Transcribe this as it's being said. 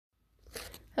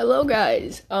Hello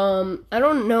guys. I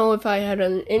don't know if I had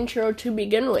an intro to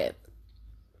begin with,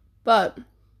 but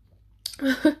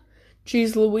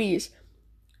geez Louise.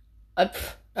 I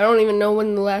don't even know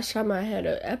when the last time I had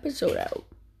an episode out.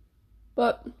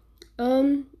 But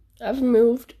I've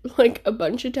moved like a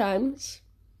bunch of times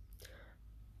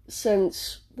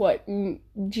since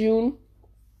June.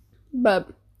 But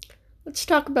let's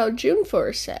talk about June for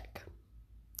a sec.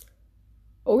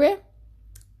 Okay?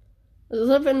 I was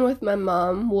living with my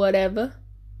mom, whatever.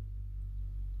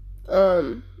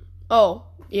 Oh,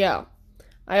 yeah.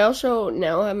 I also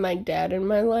now have my dad in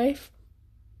my life.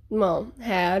 Well,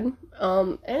 had.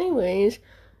 Anyways,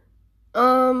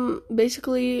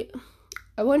 basically,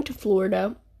 I went to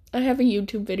Florida. I have a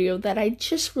YouTube video that I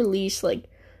just released, like,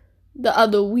 the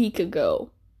other week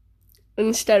ago,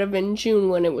 instead of in June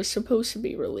when it was supposed to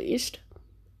be released.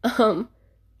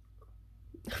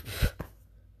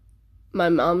 My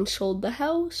mom sold the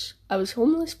house. I was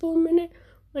homeless for a minute.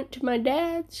 Went to my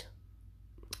dad's.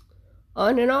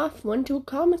 On and off. Went to a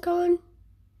Comic-Con.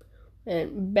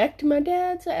 And back to my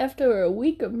dad's after a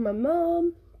week of my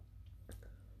mom.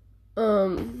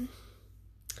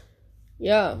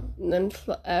 Yeah. And then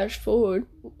flash forward.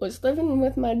 Was living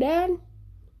with my dad,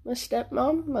 my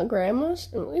stepmom, my grandma's,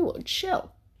 and we would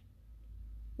chill.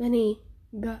 Then he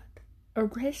got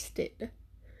arrested.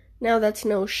 Now that's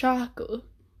no shocker.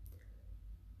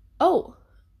 Oh,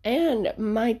 and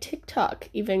my TikTok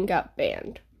even got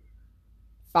banned.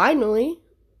 Finally,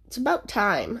 it's about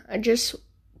time. I just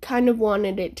kind of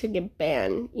wanted it to get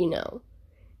banned,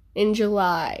 in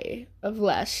July of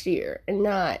last year and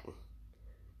not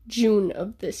June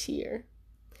of this year.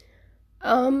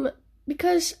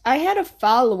 Because I had a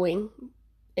following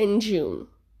in June.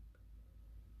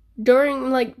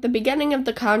 During, the beginning of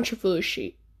the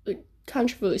controversies.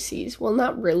 Well,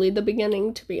 not really the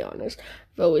beginning, to be honest.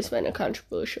 I've always been a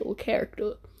controversial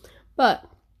character. But,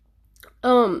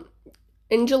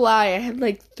 in July, I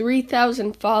had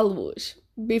 3,000 followers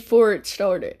before it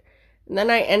started. And then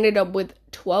I ended up with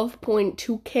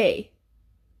 12.2K.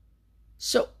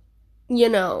 So,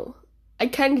 I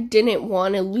kind of didn't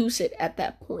want to lose it at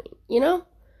that point,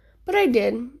 But I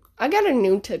did. I got a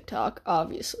new TikTok,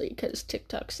 obviously, because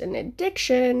TikTok's an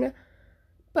addiction.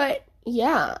 But,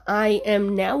 yeah, I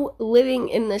am now living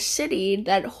in the city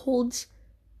that holds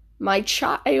my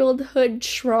childhood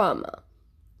trauma.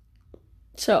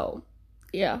 So,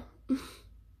 yeah.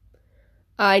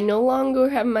 I no longer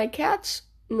have my cats,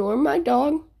 nor my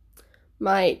dog.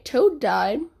 My toad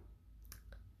died.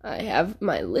 I have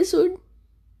my lizard.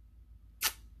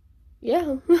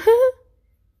 Yeah.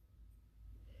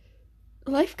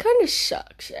 Life kind of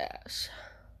sucks ass.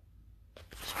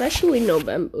 Especially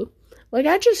November.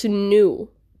 I just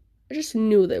knew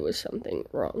there was something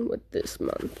wrong with this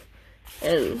month.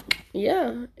 And,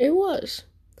 yeah, it was.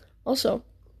 Also,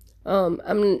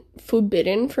 I'm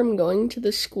forbidden from going to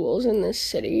the schools in this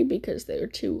city because they're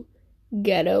too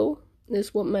ghetto,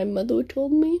 is what my mother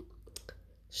told me.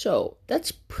 So,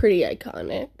 that's pretty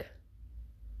iconic.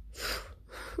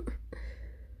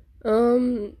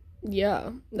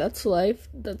 Yeah, that's life.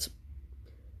 That's,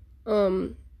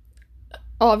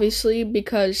 obviously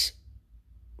because,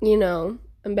 I'm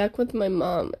back with my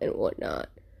mom and whatnot.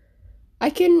 I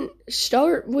can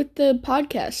start with the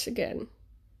podcast again.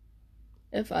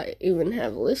 If I even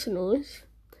have listeners.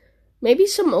 Maybe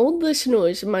some old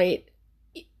listeners might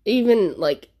even,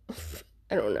 I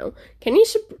don't know. Can you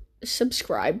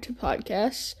subscribe to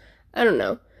podcasts? I don't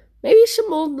know. Maybe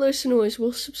some old listeners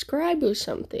will subscribe or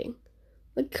something.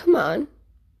 Come on.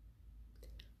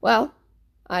 Well,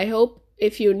 I hope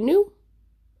if you're new,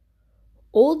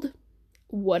 old,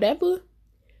 whatever,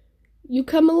 you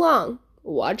come along.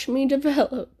 Watch me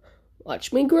develop.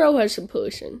 Watch me grow as a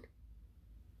person.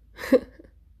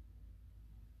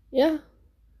 Yeah.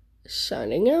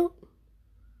 Signing out.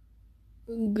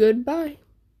 Goodbye.